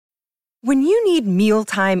When you need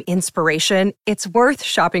mealtime inspiration, it's worth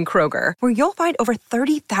shopping Kroger, where you'll find over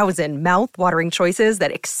 30,000 mouth-watering choices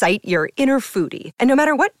that excite your inner foodie. And no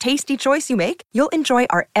matter what tasty choice you make, you'll enjoy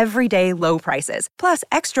our everyday low prices, plus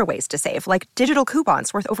extra ways to save, like digital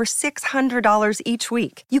coupons worth over $600 each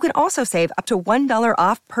week. You can also save up to $1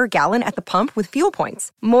 off per gallon at the pump with fuel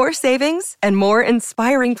points. More savings and more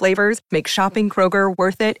inspiring flavors make shopping Kroger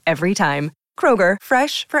worth it every time. Kroger,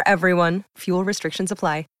 fresh for everyone. Fuel restrictions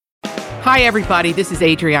apply. Hi, everybody. This is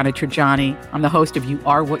Adriana Trajani. I'm the host of You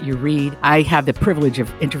Are What You Read. I have the privilege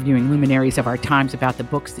of interviewing luminaries of our times about the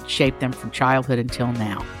books that shaped them from childhood until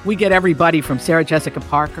now. We get everybody from Sarah Jessica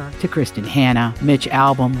Parker to Kristen Hanna, Mitch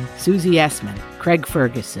Albom, Susie Essman, Craig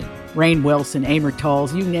Ferguson, Rainn Wilson, Amor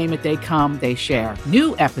Tolls, you name it, they come, they share.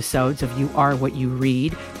 New episodes of You Are What You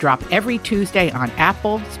Read drop every Tuesday on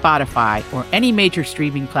Apple, Spotify, or any major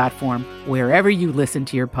streaming platform wherever you listen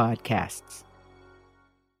to your podcasts.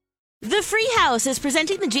 The Free House is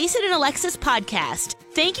presenting the Jason and Alexis podcast.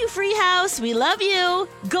 Thank you, Free House. We love you.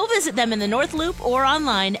 Go visit them in the North Loop or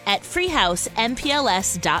online at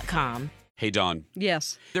freehousempls.com. Hey, Dawn.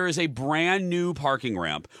 Yes. There is a brand new parking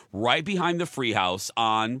ramp right behind the Free House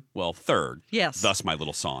on, 3rd. Yes. Thus my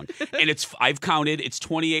little song. And I've counted, it's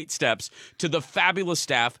 28 steps to the fabulous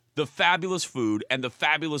staff, the fabulous food, and the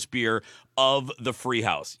fabulous beer of the Free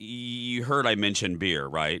House. You heard I mentioned beer,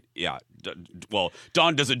 right? Yeah. Well,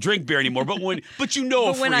 Dawn doesn't drink beer anymore, but you know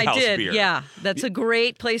a Free House beer. Yeah, that's a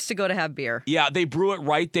great place to go to have beer. Yeah, they brew it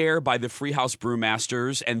right there by the Free House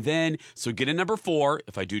Brewmasters. And then, so get in number 4.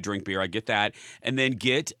 If I do drink beer, I get that. And then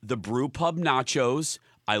get the Brew Pub Nachos.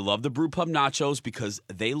 I love the Brew Pub Nachos because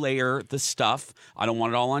they layer the stuff. I don't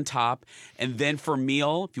want it all on top. And then for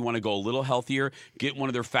meal, if you want to go a little healthier, get one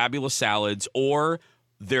of their fabulous salads or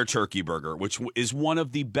their turkey burger, which is one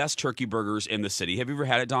of the best turkey burgers in the city. Have you ever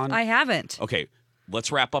had it, Dawn? I haven't. Okay,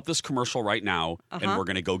 let's wrap up this commercial right now, and we're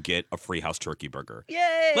going to go get a Free House turkey burger.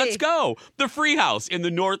 Yay! Let's go. The Free House in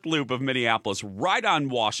the North Loop of Minneapolis, right on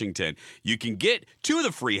Washington. You can get to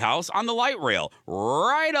the Free House on the light rail,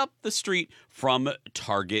 right up the street from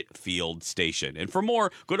Target Field Station. And for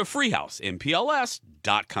more, go to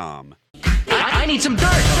freehousempls.com. I need some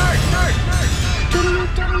dirt.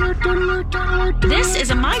 This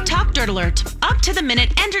is a My Talk Dirt Alert.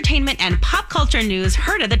 Up-to-the-minute entertainment and pop culture news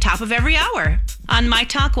heard at the top of every hour on My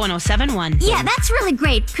Talk 107.1. Yeah, that's really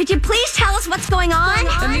great. Could you please tell us what's going on?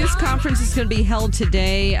 A news conference is going to be held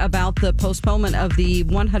today about the postponement of the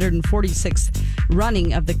 146th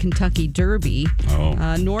running of the Kentucky Derby.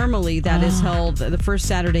 Normally, that is held the first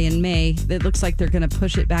Saturday in May. It looks like they're going to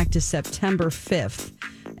push it back to September 5th.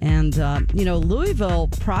 And, Louisville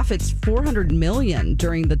profits $400 million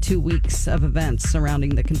during the 2 weeks of events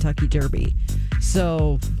surrounding the Kentucky Derby.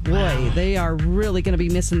 So, boy, they are really going to be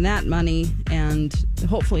missing that money. And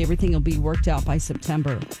hopefully everything will be worked out by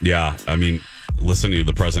September. Yeah, I mean, listening to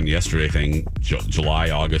the president yesterday thing, July,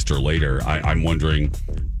 August, or later, I'm wondering,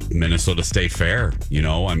 Minnesota State Fair,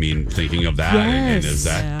 thinking of that, and is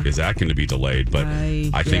that going to be delayed? But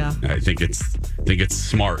I think it's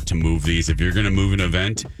smart to move these. If you're going to move an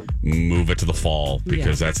event, move it to the fall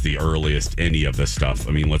because that's the earliest any of this stuff.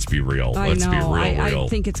 I mean, let's be real. Let's be real. I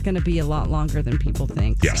think it's going to be a lot longer than people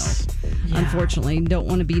think. Yes. So, unfortunately, don't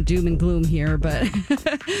want to be doom and gloom here, but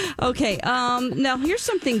okay. Now here's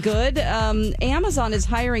something good. Amazon is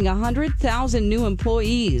hiring 100,000 new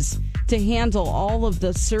employees to handle all of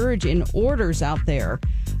the surge in orders out there.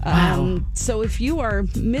 So if you are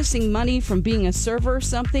missing money from being a server or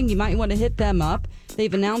something, you might want to hit them up.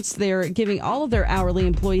 They've announced they're giving all of their hourly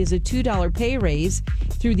employees a $2 pay raise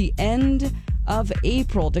through the end of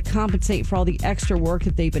April to compensate for all the extra work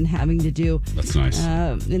that they've been having to do. That's nice.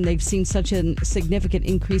 And they've seen such a significant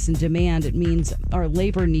increase in demand. It means our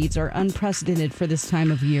labor needs are unprecedented for this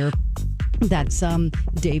time of year. That's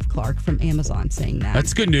Dave Clark from Amazon saying that.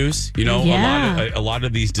 That's good news. A lot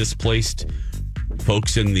of these displaced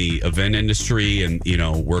folks in the event industry and,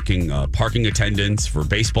 working parking attendants for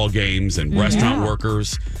baseball games and restaurant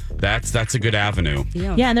workers. That's a good avenue.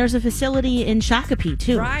 Yeah, and there's a facility in Shakopee,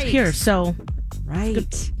 too, here. So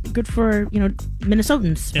good for,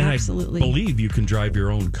 Minnesotans. And absolutely. I believe you can drive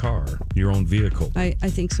your own car, your own vehicle. I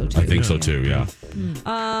think so, too. I think so, too, yeah.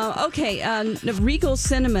 Regal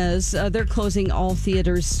Cinemas, they're closing all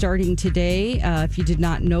theaters starting today. If you did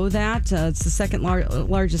not know that, it's the second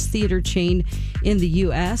largest theater chain in the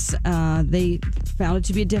U.S. They found it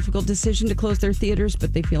to be a difficult decision to close their theaters,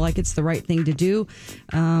 but they feel like it's the right thing to do.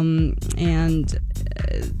 And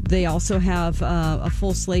They also have a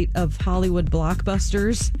full slate of Hollywood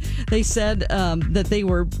blockbusters. They said that they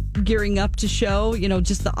were gearing up to show,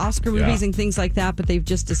 just the Oscar movies and things like that, but they've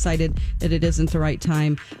just decided that it isn't the right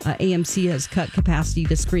time. AMC has cut capacity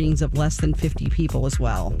to screenings of less than 50 people as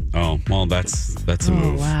well. Oh, well, that's a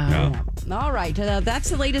move. Wow. Yeah. All right. That's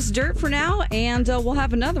the latest dirt for now, and we'll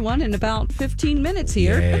have another one in about 15 minutes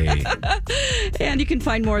here. Yay. And you can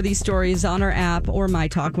find more of these stories on our app or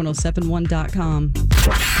mytalk1071.com.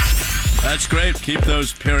 That's great. Keep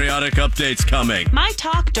those periodic updates coming. My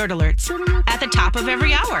Talk Dirt Alerts at the top of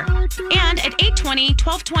every hour and at 8:20,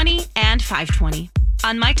 12:20, and 5:20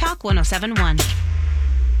 on My Talk 1071.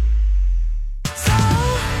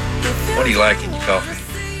 What do you like in your coffee?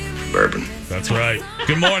 Bourbon. That's right.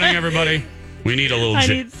 Good morning, everybody. We need a little.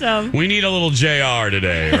 need some. We need a little JR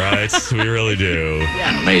today, right? We really do.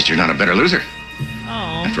 I'm amazed you're not a better loser.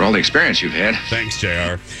 Oh. After all the experience you've had. Thanks,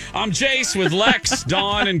 JR. I'm Jace with Lex,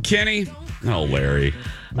 Dawn, and Kenny. Oh, Larry.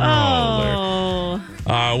 Oh.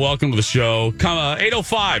 Larry. Welcome to the show.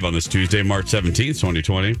 8:05 on this Tuesday, March 17th,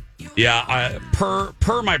 2020. Yeah,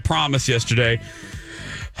 per my promise yesterday,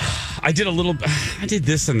 I did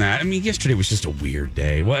this and that. I mean, yesterday was just a weird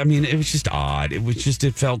day. Well, I mean, it was just odd. It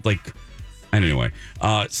felt like, anyway.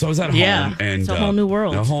 So I was at home, and it's a whole new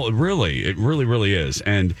world. It really is,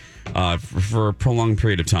 and for a prolonged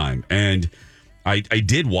period of time. And I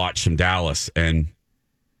did watch some Dallas, and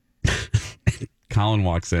Colin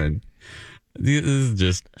walks in. This is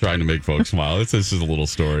just trying to make folks smile. This is just a little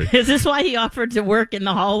story. Is this why he offered to work in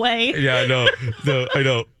the hallway? Yeah, I know. I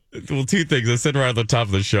know. Well, two things. I said right at the top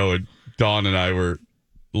of the show, and Dawn and I were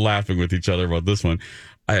laughing with each other about this one.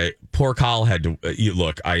 Poor Kyle had to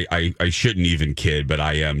look. I shouldn't even kid, but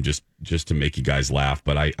I am just to make you guys laugh.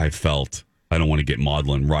 But I felt, I don't want to get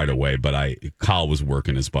maudlin right away, but Kyle was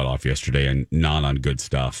working his butt off yesterday and not on good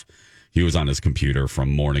stuff. He was on his computer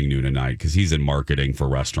from morning, noon, and night because he's in marketing for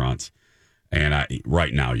restaurants. And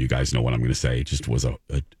right now, you guys know what I'm going to say. It just was a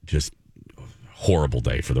just horrible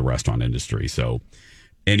day for the restaurant industry. So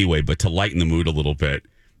anyway, but to lighten the mood a little bit,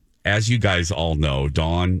 as you guys all know,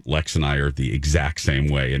 Dawn, Lex, and I are the exact same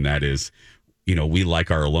way. And that is, we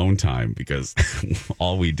like our alone time because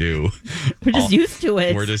all we do. We're just used to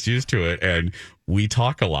it. We're just used to it. And we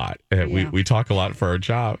talk a lot. We talk a lot for our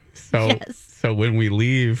job. So when we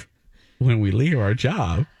leave our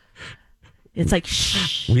job, it's like,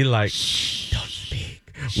 shh. We like, don't speak.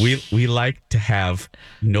 We like to have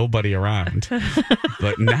nobody around.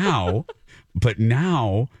 But now,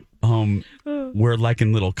 we're like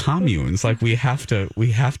in little communes. Like we have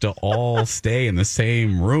to all stay in the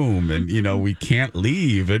same room, and we can't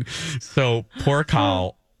leave. And so poor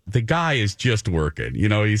Kyle, the guy is just working.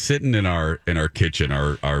 He's sitting in our kitchen,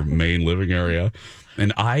 our main living area,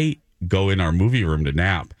 and I go in our movie room to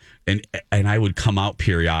nap, and I would come out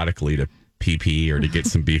periodically to pee or to get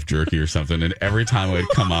some beef jerky or something, and every time I would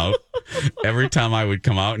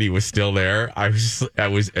come out and he was still there,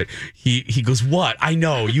 he goes, "What? I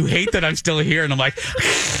know you hate that I'm still here," and I'm like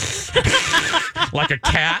like a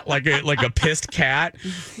cat, like a pissed cat.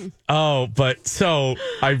 Oh, but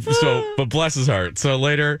bless his heart. So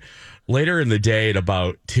later in the day at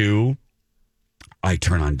about 2, I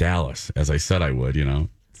turn on Dallas, as I said I would,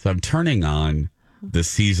 So I'm turning on the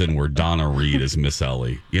season where Donna Reed is Miss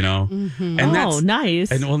Ellie, Mm-hmm. And that's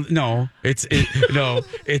nice. And no,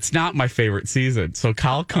 it's not my favorite season. So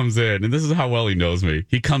Kyle comes in, and this is how well he knows me.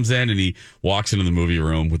 He comes in and he walks into the movie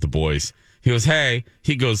room with the boys. He goes, "Hey,"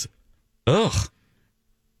 he goes, "Ugh,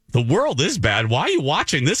 the world is bad. Why are you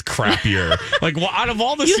watching this crap year? Like, well, out of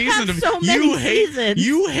all the seasons, you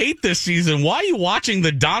hate this season. Why are you watching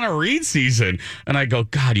the Donna Reed season?" And I go,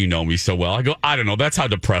 "God, you know me so well." I go, "I don't know. That's how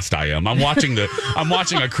depressed I am. I'm watching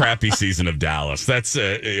a crappy season of Dallas. That's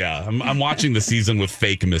I'm watching the season with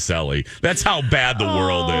fake Miss Ellie. That's how bad the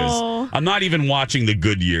world is. I'm not even watching the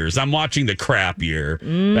good years. I'm watching the crap year.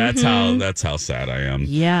 Mm-hmm. That's how sad I am."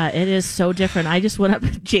 Yeah, it is so different. I just went up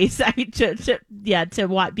to Jason to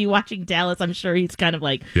be watching Dallas. I'm sure he's kind of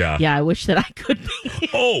like, yeah, I wish that I could be.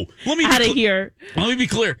 Oh, let me out of here. Let me be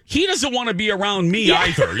clear. He doesn't want to be around me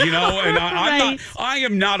either, And I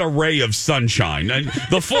am not a ray of sunshine. And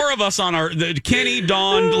the four of us on Kenny,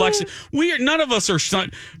 Dawn, Lex, none of us are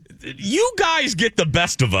you guys get the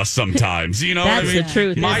best of us sometimes, That's the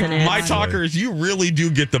truth, isn't it? My talkers, you really do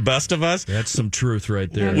get the best of us. That's some truth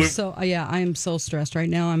right there. I am so stressed right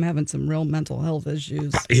now. I'm having some real mental health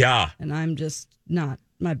issues. Yeah. And I'm just not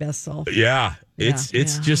my best self. Yeah. It's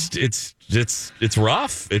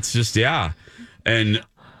rough. It's just, yeah. And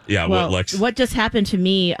Yeah, Well, Lex? what just happened to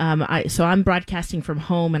me? So I'm broadcasting from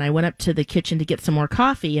home, and I went up to the kitchen to get some more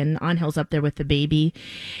coffee, and Angel's up there with the baby,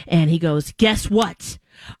 and he goes, "Guess what?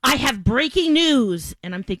 I have breaking news."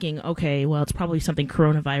 And I'm thinking, okay, well, it's probably something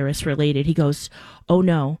coronavirus related. He goes, "Oh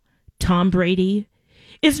no, Tom Brady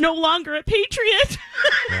is no longer a Patriot."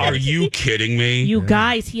 Are you kidding me? You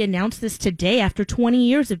guys, he announced this today after 20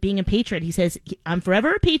 years of being a Patriot. He says, "I'm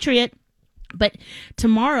forever a Patriot." But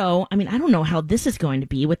tomorrow, I mean, I don't know how this is going to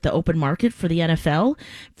be with the open market for the NFL.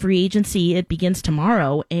 Free agency, it begins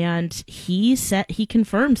tomorrow. And he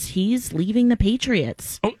confirms he's leaving the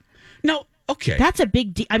Patriots. Oh, no. Okay. That's a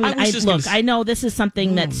big deal. I mean, I know this is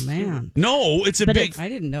something that's... man. No, it's a big... I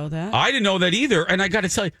didn't know that. I didn't know that either. And I got to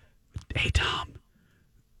tell you, hey, Tom,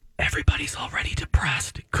 everybody's already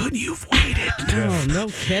depressed. Couldn't you have waited? Oh, no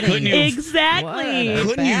kidding. Couldn't you have- Exactly.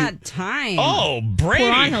 What a bad time. Oh, Brady.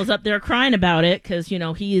 Poor Angel's up there crying about it because,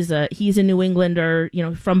 he's a New Englander,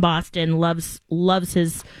 from Boston, loves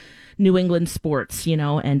his New England sports,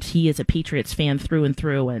 and he is a Patriots fan through and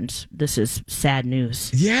through, and this is sad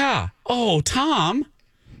news. Yeah. Oh, Tom,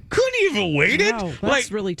 couldn't you have waited? Wow,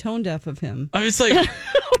 that's really tone deaf of him. I was like...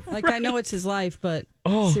 Like, I know it's his life, but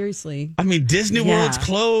seriously. I mean, Disney World's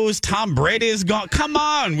closed. Tom Brady is gone. Come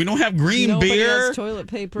on. We don't have green Nobody beer. has toilet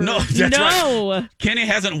paper. No, that's right. Kenny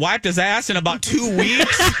hasn't wiped his ass in about 2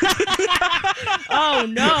 weeks. Oh,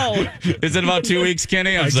 no. Is it about 2 weeks,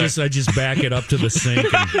 Kenny? I just back it up to the sink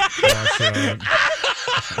and wash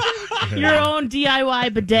out. Your own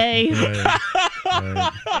DIY bidet.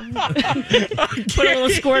 Right. Put a little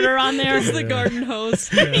squirter on there. It's the garden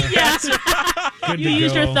hose. Yeah. Good You to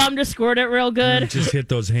used go. your thumb to squirt it real good. Just hit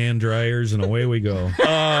those hand dryers and away we go.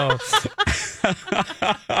 Oh.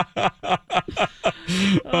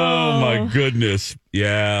 Oh my goodness.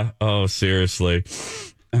 Yeah. Oh, seriously.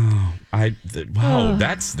 Oh,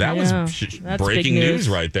 that was that's breaking big news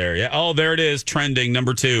right there. Yeah. Oh, there it is. Trending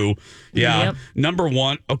number 2. Yeah. Yep. Number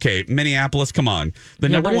 1. Okay. Minneapolis. Come on.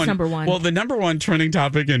 What is number one? Well, the number 1 trending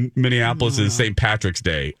topic in Minneapolis is St. Patrick's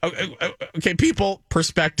Day. Okay. People,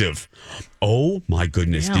 perspective. Oh my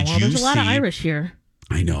goodness. Yeah, there's a lot of see- Irish here.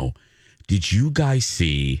 I know. Did you guys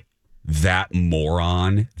see that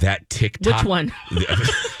moron, that TikTok? Which one?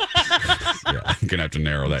 Yeah, I'm going to have to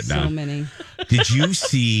narrow that down. So many. Did you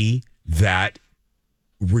see that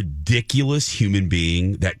ridiculous human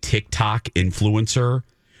being, that TikTok influencer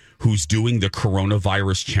who's doing the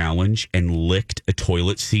coronavirus challenge and licked a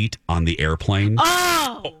toilet seat on the airplane?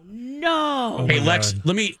 Oh, no. Hey, Lex,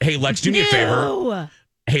 do me a favor.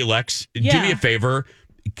 Hey, Lex, do me a favor.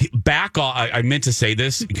 Back off. I meant to say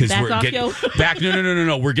this because Back we're off, getting yo. back.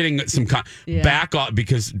 No. We're getting some back off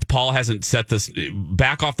because Paul hasn't set this.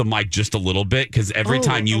 Back off the mic just a little bit because every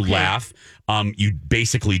time you laugh, you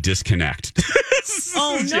basically disconnect.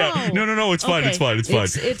 Oh no! Yeah. No. It's fine. It's fine. It's fine.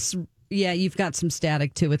 It's you've got some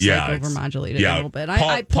static to it. It's Yeah, like it's- overmodulated yeah. a little bit. Paul-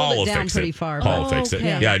 I Paul pulled will it down fix pretty it. far. Paul will but- fix it.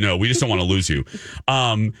 okay. Yeah, no, we just don't want to lose you.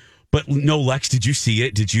 But no, Lex, did you see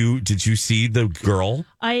it? Did you see the girl?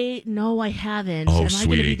 I haven't. Oh, Am I going to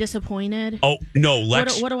sweetie. be disappointed? Oh no,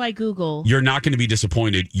 Lex. What do I Google? You're not going to be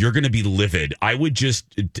disappointed. You're going to be livid. I would just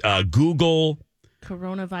Google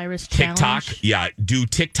Coronavirus TikTok. challenge? Yeah, do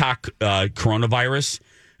TikTok coronavirus,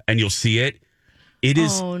 and you'll see it. It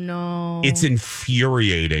is. Oh no! It's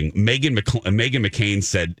infuriating. Megan McCain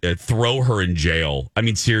said, "Throw her in jail." I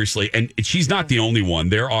mean, seriously, and she's not the only one.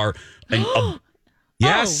 There are.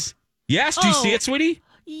 Yes. Yes. Do you see it, sweetie?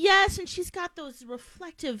 Yes, and she's got those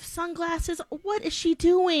reflective sunglasses. What is she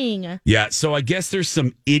doing? Yeah. So I guess there's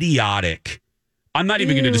some idiotic. I'm not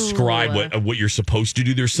even going to describe what you're supposed to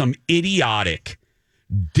do. There's some idiotic,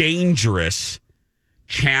 dangerous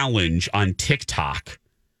challenge on TikTok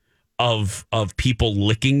of people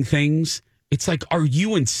licking things. It's like, are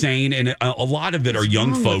you insane? And a lot of it are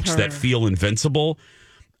young folks that feel invincible.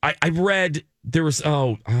 I read there was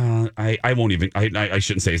I won't even I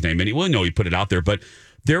shouldn't say his name anyway. No, he put it out there, but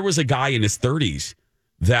there was a guy in his 30s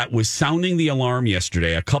that was sounding the alarm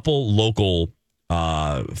yesterday. A couple local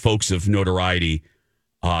folks of notoriety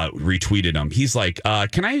retweeted him. He's like,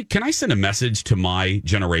 can I send a message to my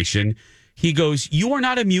generation? He goes, you are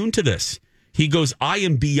not immune to this. He goes, I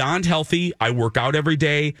am beyond healthy. I work out every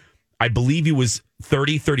day. I believe he was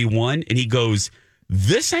 31. And he goes,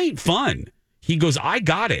 this ain't fun. He goes, I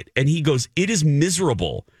got it. And he goes, it is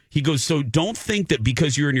miserable. He goes, so don't think that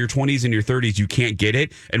because you're in your 20s and your 30s, you can't get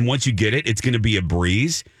it. And once you get it, it's going to be a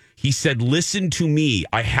breeze. He said, listen to me.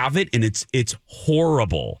 I have it, and it's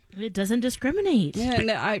horrible. It doesn't discriminate. Yeah,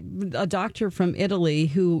 and a doctor from Italy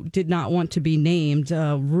who did not want to be named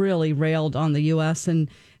really railed on the U.S. and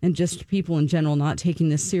just people in general not taking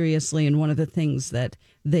this seriously. And one of the things that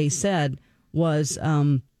they said was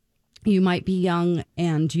you might be young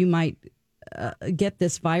and you might get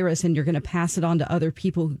this virus and you're going to pass it on to other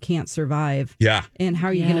people who can't survive. Yeah. And how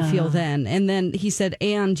are you going to feel then? And then he said,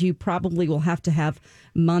 and you probably will have to have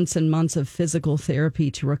months and months of physical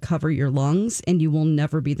therapy to recover your lungs, and you will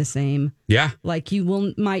never be the same. Yeah. Like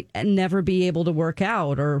you might never be able to work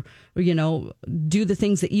out or do the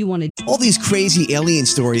things that you want to do. All these crazy alien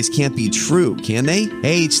stories can't be true, can they?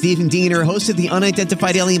 Hey, it's Stephen Diener, host of the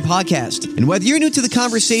Unidentified Alien Podcast. And whether you're new to the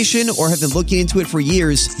conversation or have been looking into it for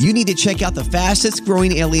years, you need to check out the fastest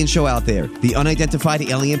growing alien show out there, the Unidentified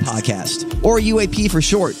Alien Podcast, or UAP for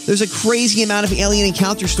short. There's a crazy amount of alien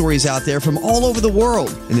encounter stories out there from all over the world.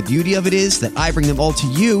 And the beauty of it is that I bring them all to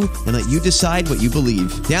you and let you decide what you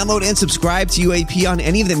believe. Download and subscribe to UAP on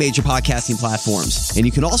any of the major podcasting platforms. And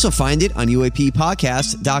you can also find it on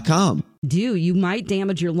UAPpodcast.com. You might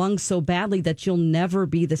damage your lungs so badly that you'll never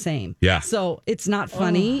be the same. Yeah. So it's not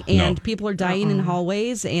funny, and people are dying in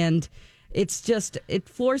hallways, and it's just, it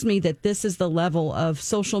floors me that this is the level of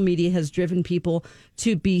social media has driven people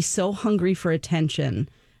to be so hungry for attention.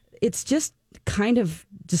 It's just kind of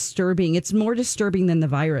disturbing. It's more disturbing than the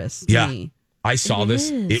virus to me. I saw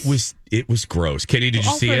this. It was gross. Kitty, did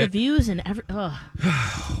you see for it? The views and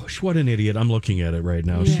What an idiot. I'm looking at it right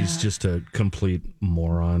now. Yeah. She's just a complete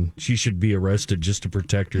moron. She should be arrested just to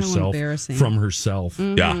protect herself from herself.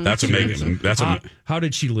 Mm-hmm. Yeah, that's amazing. How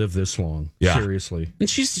did she live this long? Yeah. Seriously. And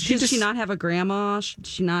Did she not have a grandma? Should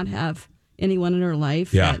she not have anyone in her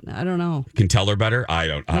life? Yeah. I don't know. Can tell her better? I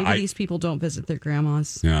don't. Maybe these people don't visit their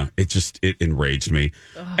grandmas. Yeah, it enraged me.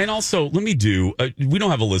 And also, let me we don't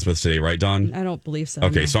have Elizabeth today, right, Dawn? I don't believe so.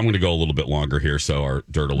 Okay, no. so I'm going to go a little bit longer here, so our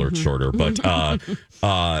dirt alert's shorter. But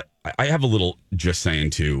I have a little just saying,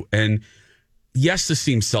 too. And yes, this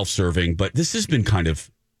seems self-serving, but this has been kind of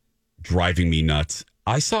driving me nuts.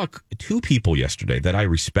 I saw two people yesterday that I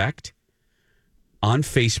respect on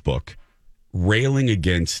Facebook railing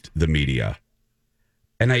against the media.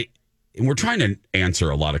 And we're trying to answer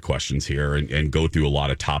a lot of questions here and go through a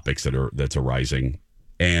lot of topics that's arising.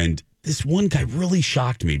 And this one guy really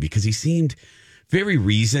shocked me because he seemed very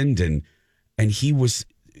reasoned and he was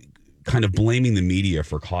kind of blaming the media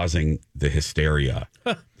for causing the hysteria.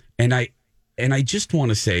 And I just want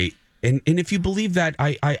to say, and if you believe that,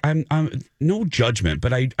 I'm no judgment,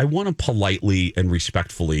 but I want to politely and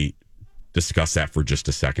respectfully discuss that for just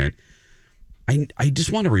a second. I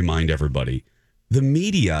just want to remind everybody, the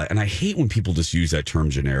media, and I hate when people just use that term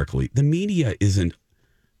generically, the media isn't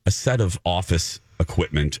a set of office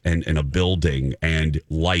equipment and a building and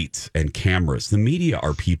lights and cameras. The media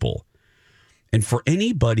are people. And for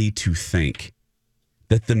anybody to think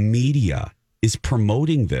that the media is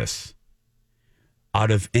promoting this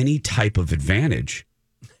out of any type of advantage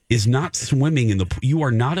is not swimming in you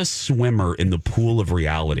are not a swimmer in the pool of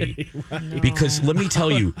reality. Right. Because let me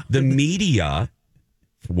tell you, the media,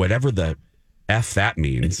 whatever the F that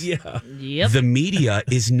means, the media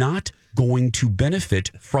is not going to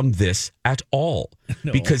benefit from this at all.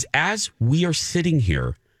 No. Because as we are sitting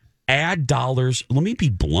here, ad dollars, let me be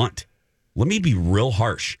blunt. Let me be real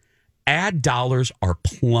harsh. Ad dollars are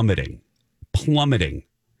plummeting.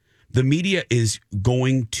 The media is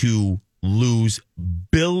going to lose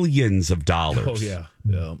billions of dollars. Oh,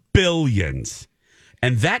 yeah. Billions.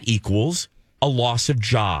 And that equals a loss of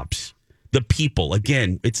jobs. The people,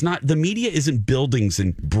 again, it's not, the media isn't buildings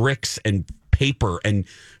and bricks and paper and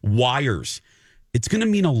wires. It's going to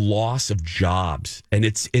mean a loss of jobs, and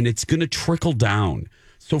it's going to trickle down.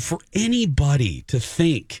 So for anybody to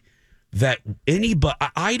think that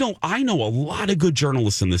I know a lot of good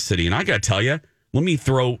journalists in this city, and I got to tell you, let me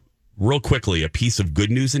throw real quickly a piece of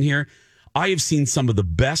good news in here. I have seen some of the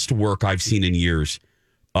best work I've seen in years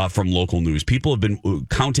from local news. People have been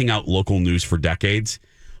counting out local news for decades.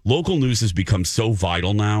 Local news has become so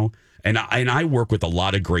vital now. And I work with a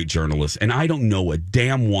lot of great journalists, and I don't know a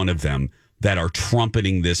damn one of them that are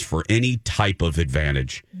trumpeting this for any type of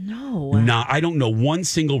advantage. No. I don't know one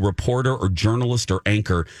single reporter or journalist or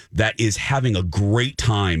anchor that is having a great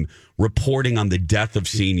time reporting on the death of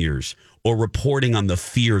seniors or reporting on the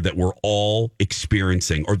fear that we're all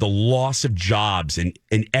experiencing or the loss of jobs in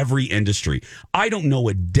every industry. I don't know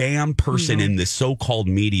a damn person in this so-called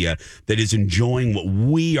media that is enjoying what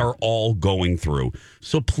we are all going through.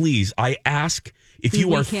 So please, I ask if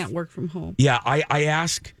you can't work from home. Yeah, I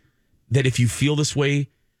ask that if you feel this way,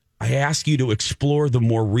 I ask you to explore the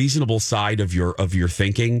more reasonable side of your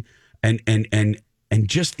thinking and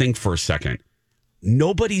just think for a second.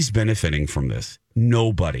 Nobody's benefiting from this.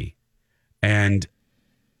 Nobody. And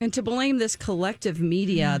to blame this collective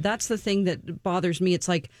media, that's the thing that bothers me. It's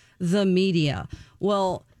like the media.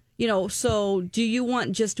 Well, so do you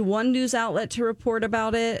want just one news outlet to report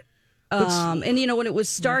about it? And, you know, when it was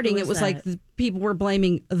starting, it was like people were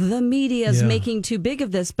blaming the media's making too big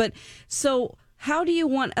of this. But so how do you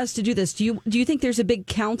want us to do this? Do you think there's a big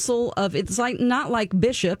council of, it's like not like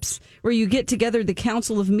bishops where you get together the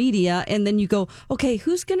council of media and then you go, okay,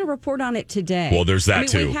 who's going to report on it today? Well, there's that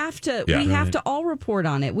too. We have to all report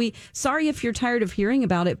on it. Sorry if you're tired of hearing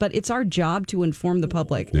about it, but it's our job to inform the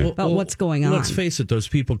public about what's going on. Let's face it, those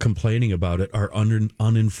people complaining about it are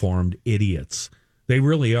uninformed idiots. They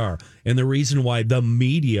really are. And the reason why the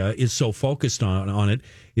media is so focused on it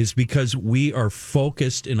is because we are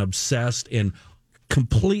focused and obsessed and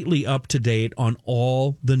completely up to date on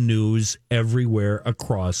all the news everywhere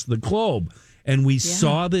across the globe. And we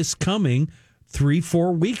saw this coming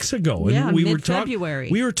 3-4 weeks ago. And we mid-February.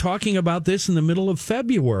 We were talking about this in the middle of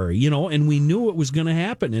February, you know, and we knew it was going to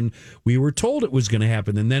happen and we were told it was going to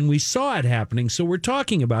happen. And then we saw it happening. So we're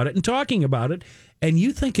talking about it. And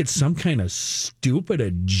you think it's some kind of stupid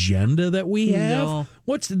agenda that we have? No.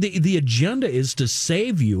 What's the agenda is to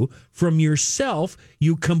save you from yourself,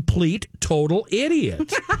 you complete total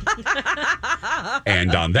idiot.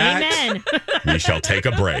 And on that, Amen. we shall take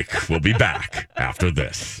a break. We'll be back after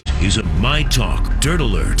this. Is a My Talk Dirt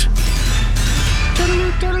Alert.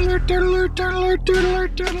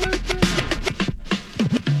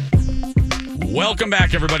 Welcome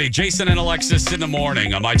back, everybody. Jason and Alexis in the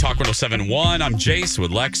morning on My Talk 107.1. I'm Jace with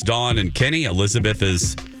Lex, Dawn, and Kenny. Elizabeth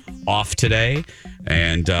is off today,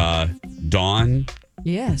 and Dawn.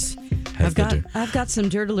 Yes, I've got some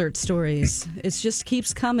Dirt Alert stories. It just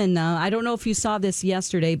keeps coming. I don't know if you saw this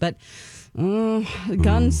yesterday, but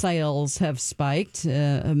gun sales have spiked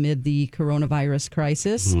amid the coronavirus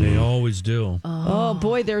crisis. They always do. Oh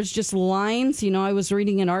boy, there's just lines. You know, I was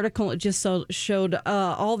reading an article. It just showed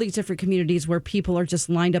all these different communities where people are just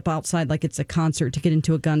lined up outside like it's a concert to get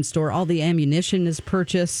into a gun store. All the ammunition is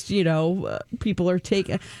purchased. You know, people are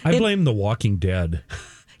taking. I blame The Walking Dead.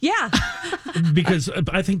 Yeah. Because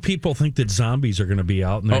I think people think that zombies are going to be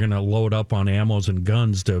out and they're going to load up on ammos and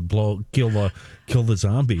guns to kill the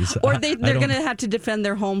zombies. Or they're going to have to defend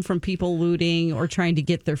their home from people looting or trying to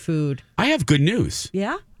get their food. I have good news.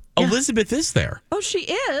 Yeah? Elizabeth is there. Oh, she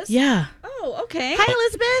is? Yeah. Oh, okay. Hi,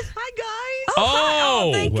 Elizabeth. Hi, guys.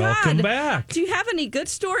 Oh, thank welcome God. back. Do you have any good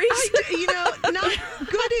stories? Not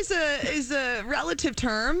good is a relative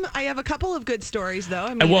term. I have a couple of good stories, though.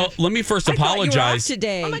 I mean, well, let me first apologize. You were off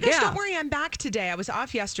today. Oh my gosh, don't worry, I'm back today. I was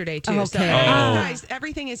off yesterday too. Okay. So guys,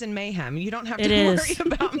 everything is in mayhem. You don't have to worry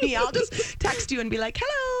about me. I'll just text you and be like,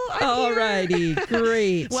 "Hello, I'm here." Alrighty,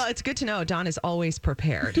 great. Well, it's good to know Dawn is always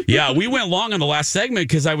prepared. Yeah, we went long on the last segment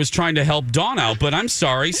because I was trying to help Dawn out, but I'm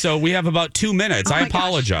sorry. So we have about 2 minutes. I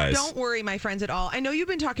apologize. Don't worry, my friends, at all. I know you've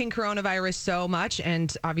been talking coronavirus so much,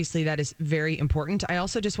 and obviously that is very important. I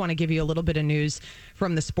also just want to give you a little bit of news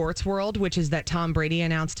from the sports world, which is that Tom Brady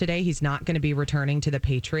announced today he's not going to be returning to the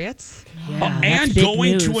Patriots. Yeah, and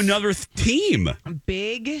going to another team.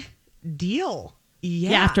 Big deal.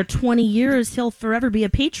 Yeah, after 20 years, he'll forever be a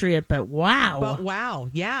Patriot, but wow.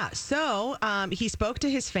 Yeah. So he spoke to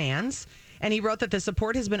his fans. And he wrote that the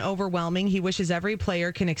support has been overwhelming. He wishes every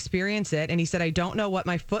player can experience it. And he said, I don't know what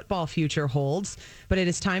my football future holds, but it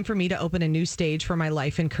is time for me to open a new stage for my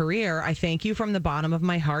life and career. I thank you from the bottom of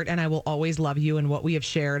my heart, and I will always love you and what we have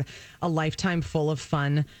shared, a lifetime full of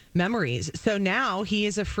fun memories. So now he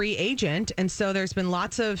is a free agent. And so there's been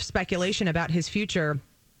lots of speculation about his future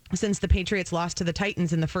since the Patriots lost to the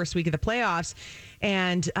Titans in the first week of the playoffs.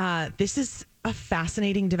 And this is a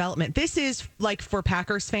fascinating development. This is like for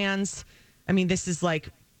Packers fans. I mean, this is like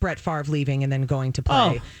Brett Favre leaving and then going to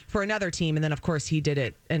play for another team. And then, of course, he did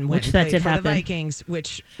it and went and played for the Vikings,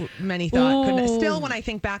 which many thought couldn't. Still, when I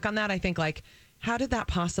think back on that, I think, like, how did that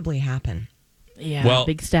possibly happen? Yeah, well,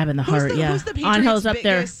 big stab in the heart. Who's the Patriots'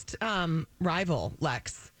 biggest rival,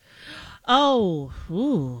 Lex?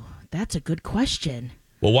 That's a good question.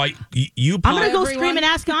 Well, why you? I'm gonna go scream and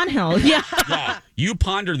ask Angel. Yeah, you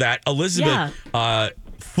ponder that, Elizabeth.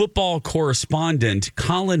 Football correspondent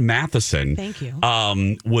Colin Matheson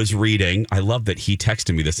was reading. I love that he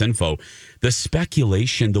texted me this info. The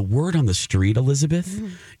speculation, the word on the street, Elizabeth,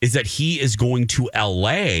 is that he is going to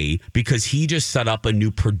LA because he just set up a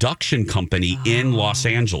new production company in Los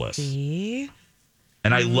Angeles. See?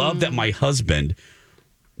 And I love that my husband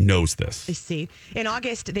knows this. I see. In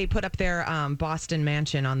August, they put up their Boston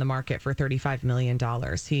mansion on the market for $35 million,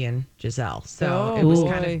 he and Giselle. So it was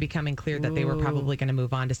kind of becoming clear that they were probably going to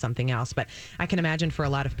move on to something else. But I can imagine for a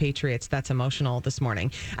lot of Patriots, that's emotional this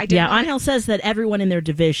morning. Angel says that everyone in their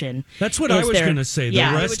division. That's what I was going to say. The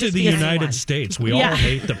rest of the United States, we all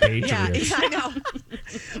hate the Patriots. Yeah, I know.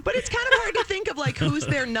 But it's kind of hard to think of like who's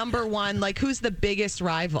their number one, like who's the biggest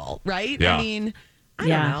rival, right? Yeah. I mean, I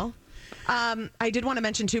don't know. I did want to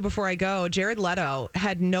mention, too, before I go, Jared Leto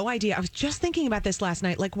had no idea. I was just thinking about this last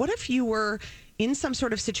night. Like, what if you were in some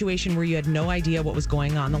sort of situation where you had no idea what was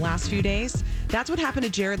going on the last few days? That's what happened to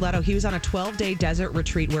Jared Leto. He was on a 12-day desert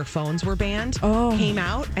retreat where phones were banned, came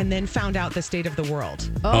out, and then found out the state of the world.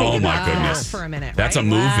 Oh my goodness. For a minute, That's right? a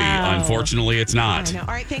movie. Unfortunately, it's not. I know. All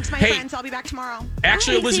right, thanks, my Hey, friends. I'll be back tomorrow.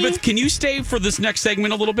 Actually, Bye. Elizabeth, can you stay for this next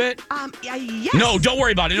segment a little bit? Yes. No, don't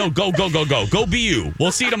worry about it. No, go. Go be you.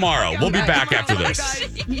 We'll see you tomorrow. We'll be back after this.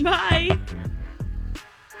 Bye.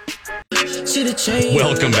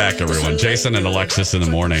 Welcome back, everyone. Jason and Alexis in the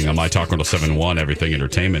morning on My Talk 107.1, Everything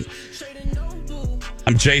Entertainment.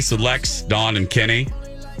 I'm Jason, Lex, Dawn, and Kenny.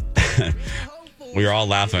 We are all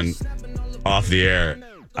laughing off the air.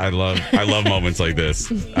 I love moments like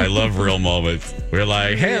this. I love real moments. We're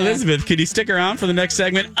like, hey, Elizabeth, can you stick around for the next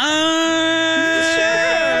segment? Sure.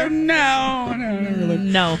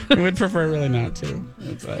 No. I would prefer really not to.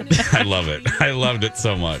 I love it. I loved it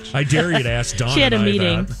so much. I dare you to ask Dawn. She had a and I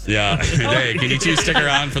meeting. that. Yeah. Hey, can you two stick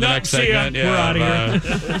around for the next see ya. segment? We're out of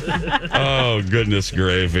here. Oh, goodness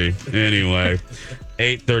gravy. Anyway,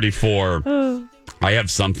 8:34. I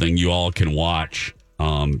have something you all can watch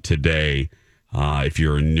today. If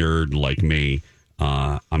you're a nerd like me,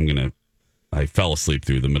 I fell asleep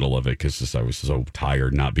through the middle of it because I was so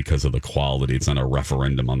tired, not because of the quality. It's not a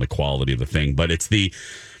referendum on the quality of the thing, but it's the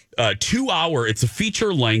 2-hour, it's a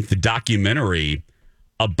feature-length documentary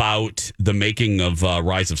about the making of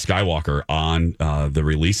Rise of Skywalker on the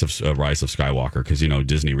release of Rise of Skywalker, because,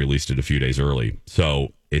 Disney released it a few days early.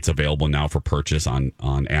 So it's available now for purchase on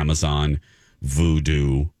Amazon,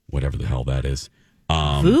 Vudu, whatever the hell that is.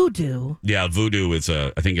 Vudu? Yeah, Vudu is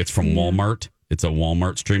I think it's from Walmart. It's a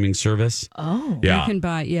Walmart streaming service. Oh. Yeah. You can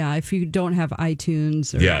buy, if you don't have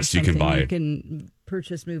iTunes or yes, you can buy it. You can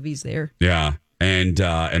purchase movies there. Yeah. And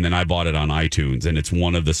then I bought it on iTunes, and it's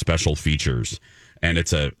one of the special features. And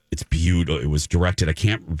it's beautiful. It was directed. I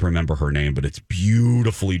can't remember her name, but it's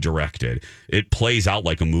beautifully directed. It plays out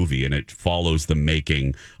like a movie, and it follows the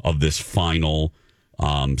making of this final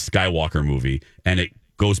Skywalker movie. And it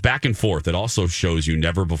goes back and forth. It also shows you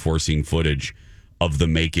never before seen footage of the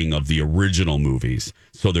making of the original movies.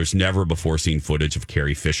 So there's never before seen footage of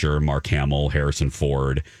Carrie Fisher, Mark Hamill, Harrison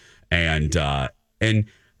Ford. And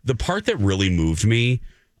the part that really moved me,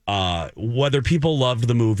 whether people loved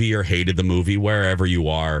the movie or hated the movie, wherever you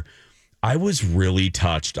are, I was really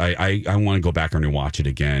touched. I want to go back and watch it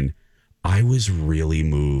again. I was really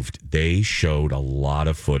moved. They showed a lot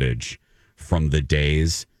of footage from the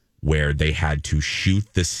days where they had to shoot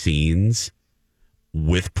the scenes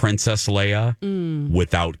with Princess Leia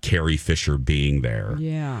without Carrie Fisher being there.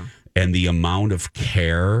 Yeah. And the amount of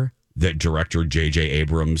care that director J.J.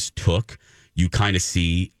 Abrams took, you kind of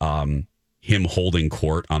see him holding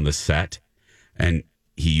court on the set, and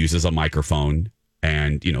he uses a microphone,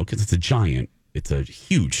 and, because it's a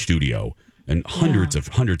huge studio and hundreds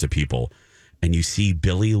of people. And you see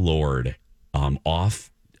Billie Lourd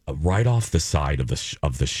right off the side of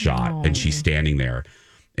the shot, and she's standing there.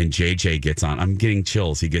 And JJ gets on. I'm getting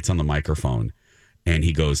chills. He gets on the microphone, and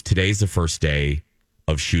he goes, "Today's the first day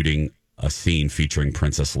of shooting a scene featuring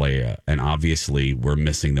Princess Leia, and obviously we're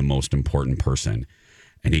missing the most important person."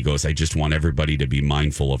 And he goes, "I just want everybody to be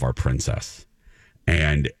mindful of our princess."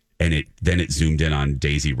 And it zoomed in on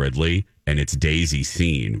Daisy Ridley, and it's Daisy's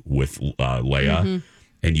scene with Leia,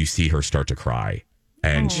 and you see her start to cry,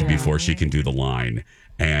 and before she can do the line.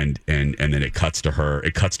 And then it cuts to her.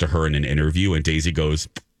 It cuts to her in an interview, and Daisy goes,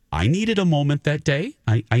 "I needed a moment that day.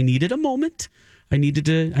 I needed a moment. I needed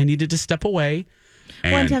to step away."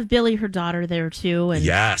 And to have Billie, her daughter, there too, and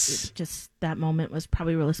yes, just that moment was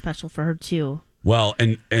probably really special for her too. Well,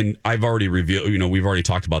 and I've already revealed. We've already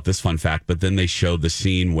talked about this fun fact, but then they showed the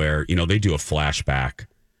scene where they do a flashback.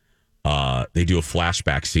 They do a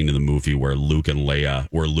flashback scene in the movie where Luke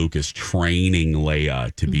is training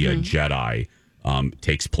Leia to be a Jedi.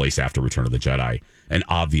 Takes place after Return of the Jedi. And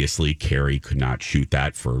obviously Carrie could not shoot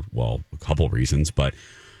that for, a couple of reasons. But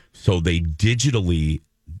so they digitally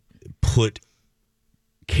put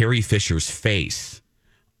Carrie Fisher's face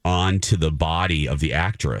onto the body of the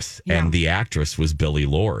actress. Yeah. And the actress was Billie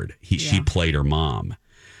Lourd. She played her mom.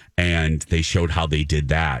 And they showed how they did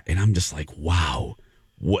that. And I'm just like, wow.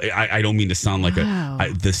 I don't mean to sound like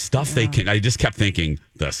the stuff they can. I just kept thinking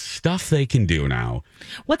the stuff they can do now.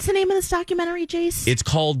 What's the name of this documentary, Jace? It's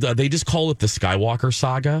called. They just call it the Skywalker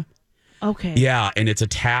Saga. Okay. Yeah, and it's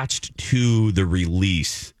attached to the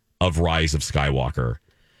release of Rise of Skywalker,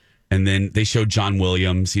 and then they showed John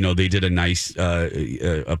Williams. They did a nice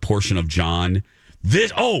a portion of John.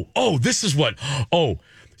 This is what.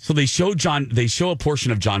 So they show a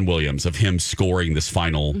portion of John Williams of him scoring this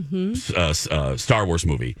final Star Wars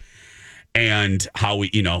movie, and how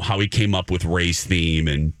he came up with Rey's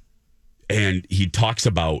theme, and he talks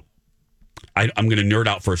about. I'm going to nerd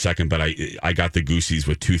out for a second, but I got the goosies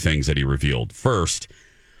with two things that he revealed. First,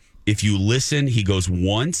 if you listen, he goes,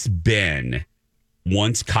 once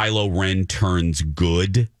Kylo Ren turns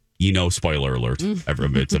good, spoiler alert, it's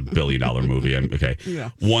a $1 billion movie. Okay. Yeah.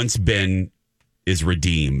 Once Ben is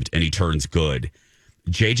redeemed and he turns good,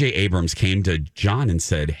 J.J. Abrams came to John and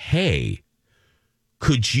said, hey,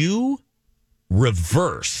 could you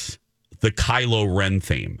reverse the Kylo Ren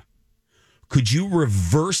theme? Could you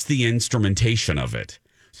reverse the instrumentation of it?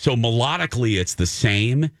 So melodically, it's the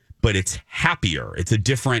same, but it's happier. It's a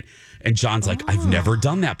different. And John's like, I've never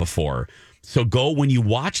done that before. So when you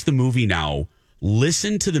watch the movie now,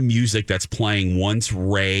 listen to the music that's playing once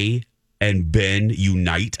Rey and Ben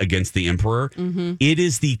unite against the Emperor. Mm-hmm. It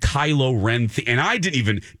is the Kylo Ren theme. And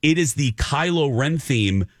it is the Kylo Ren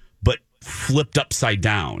theme, but flipped upside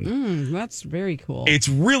down. That's very cool. It's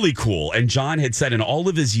really cool. And John had said in all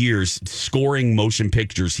of his years scoring motion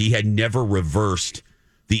pictures, he had never reversed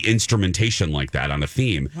the instrumentation like that on a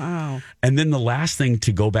theme. Wow. And then the last thing,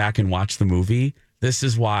 to go back and watch the movie, this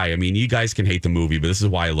is why, you guys can hate the movie, but this is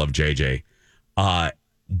why I love JJ.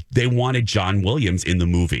 They wanted John Williams in the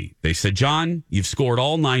movie. They said, John, you've scored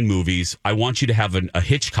all 9 movies. I want you to have a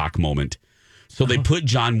Hitchcock moment. So they put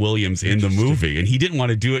John Williams in the movie, and he didn't want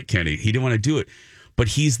to do it, Kenny. He didn't want to do it. But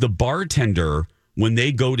he's the bartender when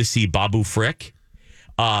they go to see Babu Frick.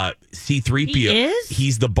 C-3PO. He is?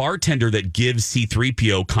 He's the bartender that gives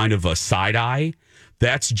C-3PO kind of a side eye.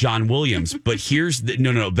 That's John Williams. But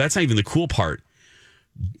no, that's not even the cool part.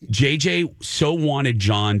 JJ so wanted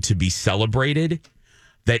John to be celebrated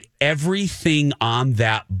that everything on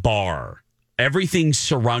that bar, everything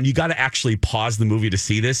surround, you got to actually pause the movie to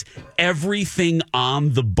see this. Everything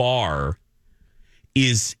on the bar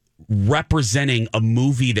is representing a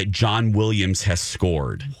movie that John Williams has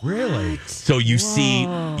scored. Really? So you see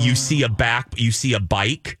a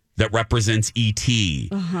bike that represents E.T.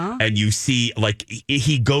 And you see, like,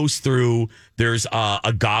 he goes through, there's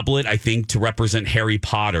a goblet, I think, to represent Harry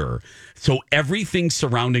Potter. So everything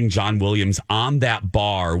surrounding John Williams on that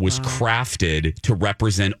bar was crafted to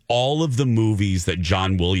represent all of the movies that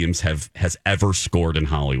John Williams has ever scored in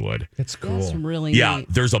Hollywood. That's cool. That's really neat.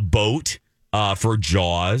 There's a boat for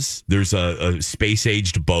Jaws. There's a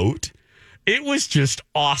space-aged boat. It was just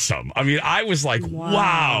awesome. I was like,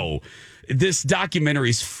 wow. This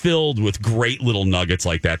documentary is filled with great little nuggets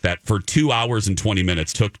like that for 2 hours and 20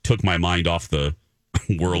 minutes took my mind off the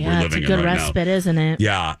world we're living in right now. It's a good respite, isn't it?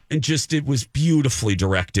 Yeah, and just it was beautifully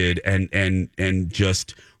directed and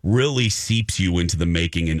just really seeps you into the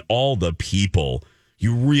making, and all the people.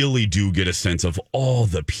 You really do get a sense of all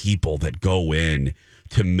the people that go in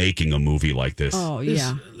to making a movie like this. Oh,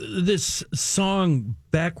 yeah. This song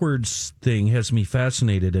backwards thing has me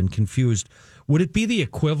fascinated and confused. Would it be the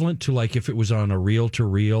equivalent to, like, if it was on a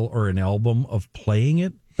reel-to-reel or an album of playing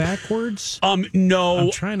it backwards? No.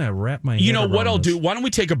 I'm trying to wrap my head You know what I'll this. do? Why don't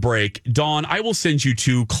we take a break? Dawn, I will send you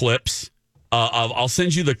 2 clips. I'll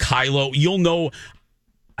send you the Kylo. You'll know,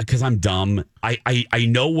 because I'm dumb. I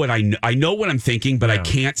know what I know what I'm thinking, but I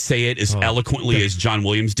can't say it as eloquently as John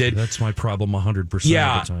Williams did. That's my problem 100% of the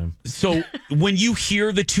time. So when you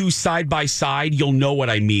hear the 2 side by side, you'll know what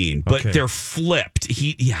I mean. But they're flipped.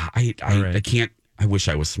 I can't. I wish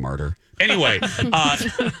I was smarter. Anyway,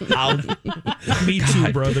 me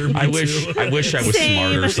too, brother. I wish I was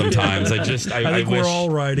smarter sometimes. I think we're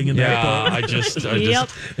all riding in that boat.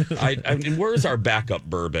 I mean, where's our backup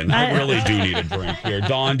bourbon? I really do need a drink here.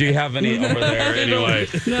 Dawn, do you have any over there? Anyway,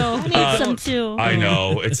 no, I need some too. I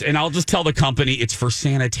know and I'll just tell the company it's for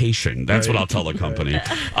sanitation. That's what I'll tell the company.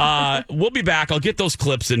 We'll be back. I'll get those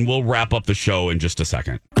clips and we'll wrap up the show in just a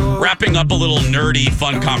second. Wrapping up a little nerdy,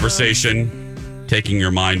 fun conversation. Taking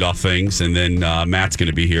your mind off things, and then Matt's going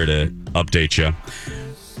to be here to update you.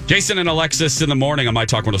 Jason and Alexis in the morning on My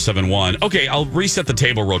Talk 107.1. Okay, I'll reset the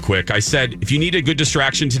table real quick. I said, if you need a good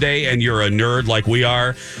distraction today and you're a nerd like we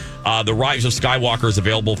are, The Rise of Skywalker is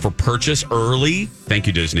available for purchase early. Thank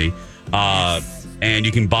you, Disney. And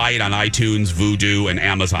you can buy it on iTunes, Vudu, and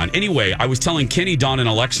Amazon. Anyway, I was telling Kenny, Dawn, and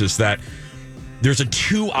Alexis that there's a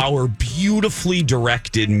 2-hour beautifully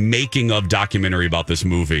directed making of documentary about this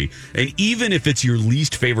movie. And even if it's your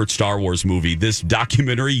least favorite Star Wars movie, this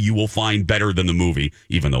documentary you will find better than the movie,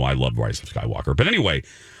 even though I love Rise of Skywalker. But anyway,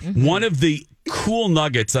 one of the cool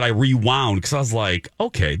nuggets that I rewound, because I was like,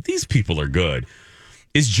 okay, these people are good,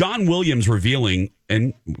 is John Williams revealing,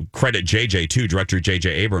 and credit JJ too, director JJ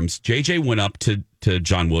Abrams. JJ went up to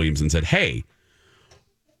John Williams and said, hey,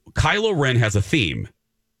 Kylo Ren has a theme.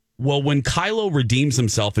 Well, when Kylo redeems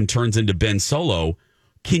himself and turns into Ben Solo,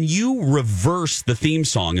 can you reverse the theme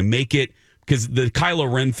song and make it, because the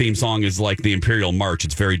Kylo Ren theme song is like the Imperial March.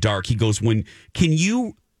 It's very dark. He goes, can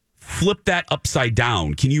you flip that upside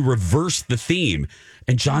down? Can you reverse the theme?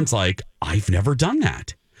 And John's like, I've never done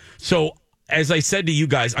that. So as I said to you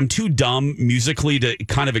guys, I'm too dumb musically to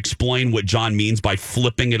kind of explain what John means by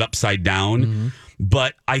flipping it upside down. Mm-hmm.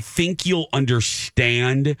 But I think you'll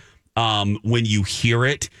understand when you hear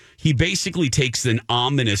it. He basically takes an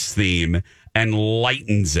ominous theme and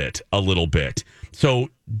lightens it a little bit. So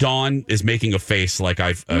Dawn is making a face like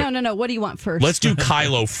I've... No. What do you want first? Let's do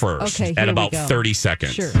Kylo first at about 30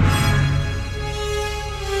 seconds. Sure.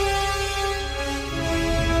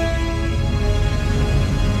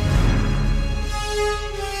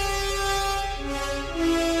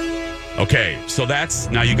 Okay, so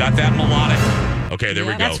now you got that melodic. Okay, there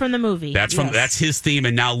we go. That's from the movie. That's his theme,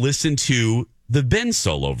 and now listen to the Ben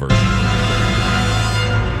Solo version.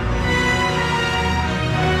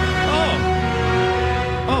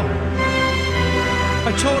 Oh,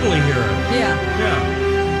 I totally hear it. Yeah.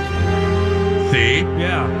 See?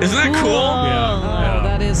 Yeah. Isn't that cool? Yeah. Oh,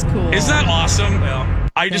 that is cool. Isn't that awesome? Yeah.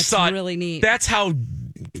 I just thought really neat. That's how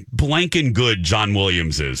blank and good John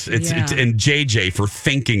Williams is. It's and JJ for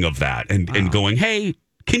thinking of that and going, hey,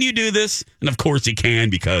 can you do this? And of course he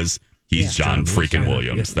can, because he's John freaking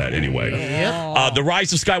Williams. Anyway. The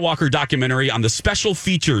Rise of Skywalker documentary on the special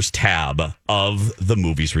features tab of the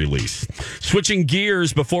movie's release. Switching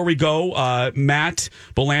gears before we go, Matt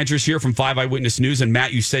Belanger's here from 5 Eyewitness News. And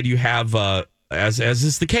Matt, you said you have... As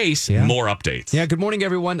is the case, more updates. Yeah, good morning,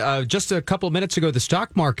 everyone. Just a couple of minutes ago, the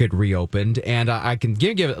stock market reopened, and I can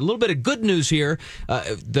give a little bit of good news here.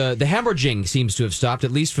 The hemorrhaging seems to have stopped,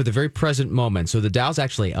 at least for the very present moment. So the Dow's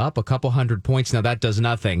actually up a couple hundred points. Now, that does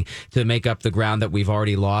nothing to make up the ground that we've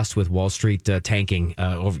already lost with Wall Street tanking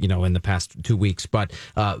in the past 2 weeks. But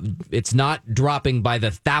it's not dropping by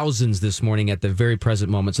the thousands this morning at the very present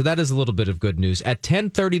moment. So that is a little bit of good news. At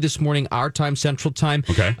 10:30 this morning, our time, Central Time,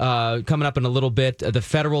 coming up in a little bit, the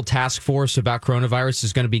federal task force about coronavirus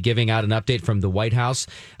is going to be giving out an update from the White House.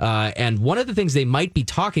 And one of the things they might be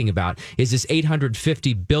talking about is this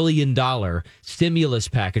 $850 billion stimulus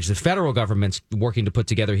package the federal government's working to put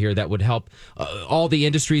together here that would help all the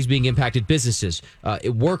industries being impacted, businesses,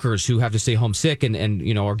 workers who have to stay home sick and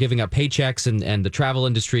are giving up paychecks and the travel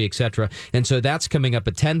industry, etc. And so that's coming up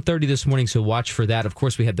at 10:30 this morning. So watch for that. Of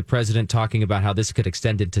course, we had the president talking about how this could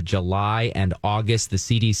extend into July and August. The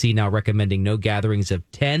CDC now recommending no gatherings of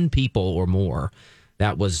 10 people or more.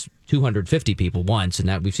 That was 250 people once, and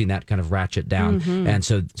that we've seen that kind of ratchet down. Mm-hmm. And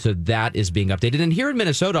so that is being updated. And here in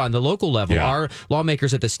Minnesota, on the local level, our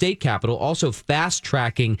lawmakers at the state capitol also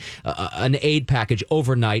fast-tracking an aid package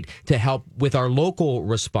overnight to help with our local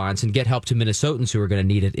response and get help to Minnesotans who are going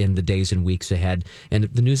to need it in the days and weeks ahead. And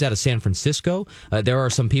the news out of San Francisco, there are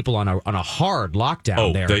some people on a hard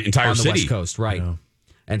lockdown there. The entire on the city. West Coast, right? Yeah.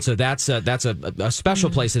 And so that's a special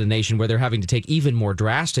place in the nation where they're having to take even more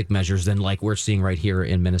drastic measures than like we're seeing right here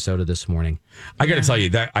in Minnesota this morning. I got to tell you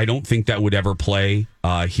that I don't think that would ever play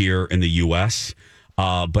here in the U.S.,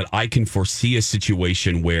 but I can foresee a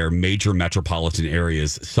situation where major metropolitan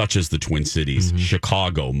areas such as the Twin Cities,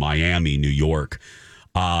 Chicago, Miami, New York,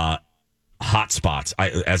 hotspots.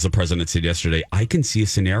 As the president said yesterday, I can see a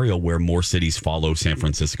scenario where more cities follow San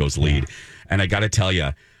Francisco's lead. And I got to tell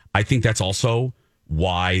you, I think that's also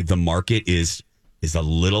why the market is a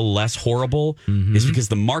little less horrible, is because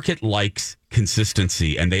the market likes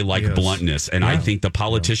consistency and they like bluntness. And I think the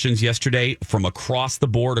politicians yesterday from across the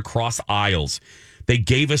board, across aisles, they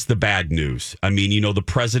gave us the bad news. I mean, the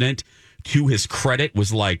president, to his credit,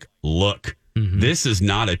 was like, look, this is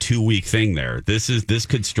not a 2-week thing there. This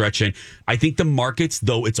could stretch in. I think the markets,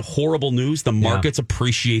 though it's horrible news, the markets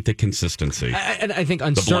appreciate the consistency. And I think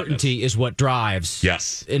uncertainty is what drives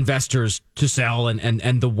investors to sell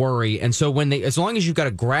and the worry. And so as long as you've got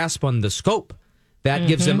a grasp on the scope, that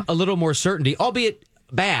gives them a little more certainty, albeit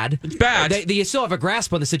bad. It's bad. They still have a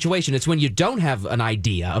grasp on the situation. It's when you don't have an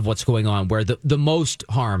idea of what's going on where the most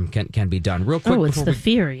harm can be done. Real quick. Oh, it's the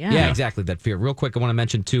fear, Yeah, exactly, that fear. Real quick, I want to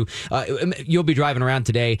mention, too, you'll be driving around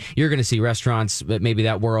today. You're going to see restaurants maybe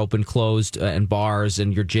that were open, closed, and bars,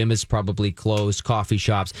 and your gym is probably closed, coffee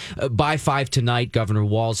shops. By 5 tonight, Governor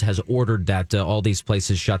Walz has ordered that all these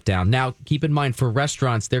places shut down. Now, keep in mind, for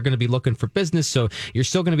restaurants, they're going to be looking for business, so you're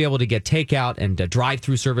still going to be able to get takeout and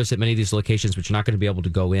drive-through service at many of these locations, but you're not going to be able to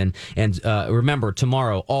go in. And remember,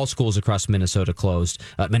 tomorrow, all schools across Minnesota closed.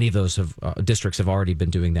 Many of those districts have already been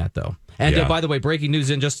doing that, though. And by the way, breaking news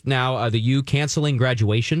in just now, the U canceling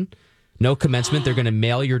graduation. No commencement. They're going to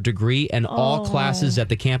mail your degree, and all classes at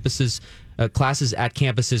the campuses. Classes at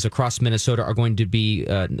campuses across Minnesota are going to be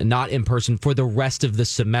not in person for the rest of the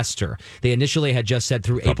semester. They initially had just said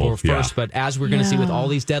through April 1st, but as we're going to see with all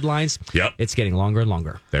these deadlines, it's getting longer and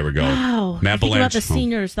longer. There we go. Wow. Matt Think about Belanch. the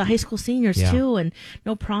seniors, the high school seniors too, and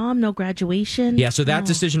no prom, no graduation. Yeah, so that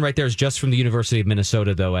decision right there is just from the University of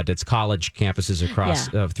Minnesota, though, at its college campuses across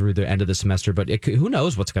through the end of the semester. But who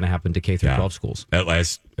knows what's going to happen to K through 12 schools? At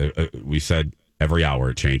last, we said every hour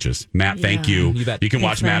it changes. Matt, thank you. You bet. You can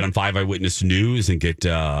watch Thanks, Matt Matt. on 5 Eyewitness News and get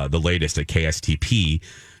the latest at KSTP.com.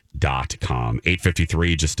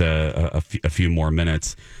 8:53, just a few more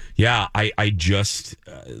minutes. Yeah, I just,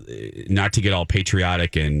 not to get all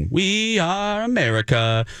patriotic and we are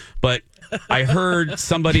America, but I heard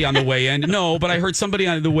somebody on the way in. No, but I heard somebody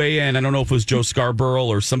on the way in. I don't know if it was Joe Scarborough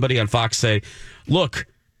or somebody on Fox say, look,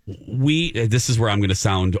 this is where I'm going to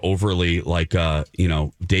sound overly like,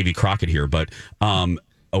 Davy Crockett here, but,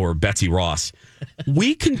 or Betsy Ross.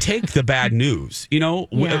 We can take the bad news.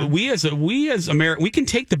 We as America, we can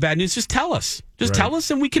take the bad news. Just tell us. Tell us,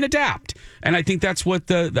 and we can adapt. And I think that's what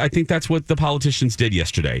the politicians did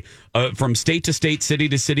yesterday. From state to state, city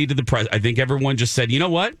to city to the press. I think everyone just said, you know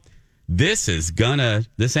what, this ain't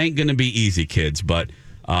gonna be easy, kids, but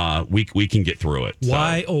we can get through it.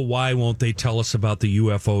 Why won't they tell us about the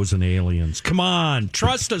UFOs and aliens? Come on,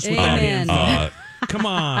 trust us with that. Come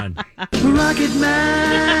on. Rocket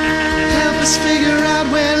Man, help us figure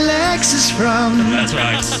out where Lex is from. That's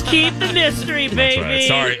right. Keep the mystery, baby. Right.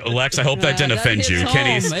 Sorry, Lex, I hope that didn't offend you.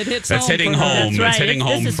 Kenny's, that's hitting home. That's It's hitting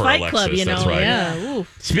home this is for Fight Alexis. Club, That's right. Yeah. Ooh.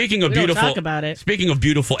 Speaking of We don't beautiful, talk about it. Speaking of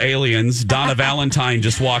beautiful aliens, Donna Valentine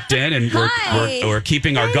just walked in, and we're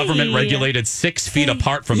keeping our government regulated 6 feet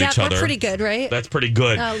apart from each other. We're pretty good, right? That's pretty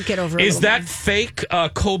good. I'll get over it. Is that fake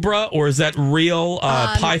cobra or is that real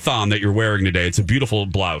python that you're wearing today? It's a beautiful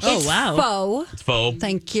blouse. Oh, wow. Faux. It's faux.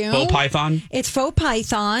 Thank you. Faux python? It's faux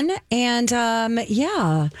python. And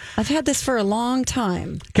I've had this for a long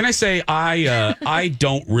time. Can I say I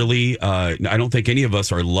don't really I don't think any of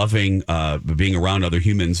us are loving being around other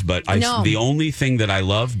humans, but the only thing that I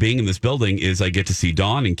love being in this building is I get to see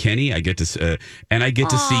Dawn and Kenny. I get to and I get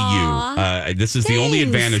to see you. This is the only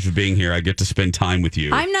advantage of being here. I get to spend time with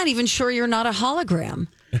you. I'm not even sure you're not a hologram.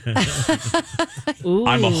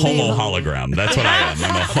 I'm a homo hologram. That's what I am.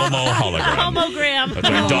 I'm a homo hologram. Homogram. That's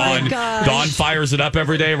right. Dawn fires it up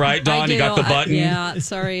every day, right? Dawn, you got the button. Yeah.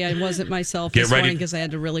 Sorry, I wasn't myself Get this ready. morning because I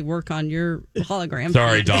had to really work on your hologram.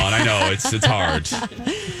 Sorry, Dawn. I know it's hard.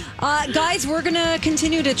 Guys, we're going to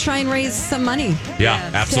continue to try and raise some money. Yeah, To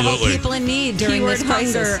help absolutely. people in need during Keyword this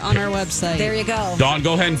crisis. hunger on our website. There you go. Dawn,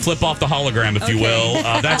 go ahead and flip off the hologram, if you will.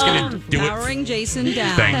 That's going to do it. Powering Jason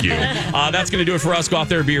down. Thank you. That's going to do it for us. Go out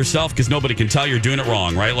there and be yourself because nobody can tell you're doing it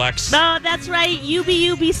wrong, right, Lex? No, that's right. You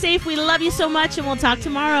be safe. We love you so much, and we'll talk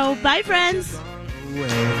tomorrow. Bye, friends.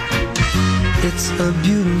 It's a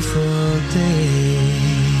beautiful day.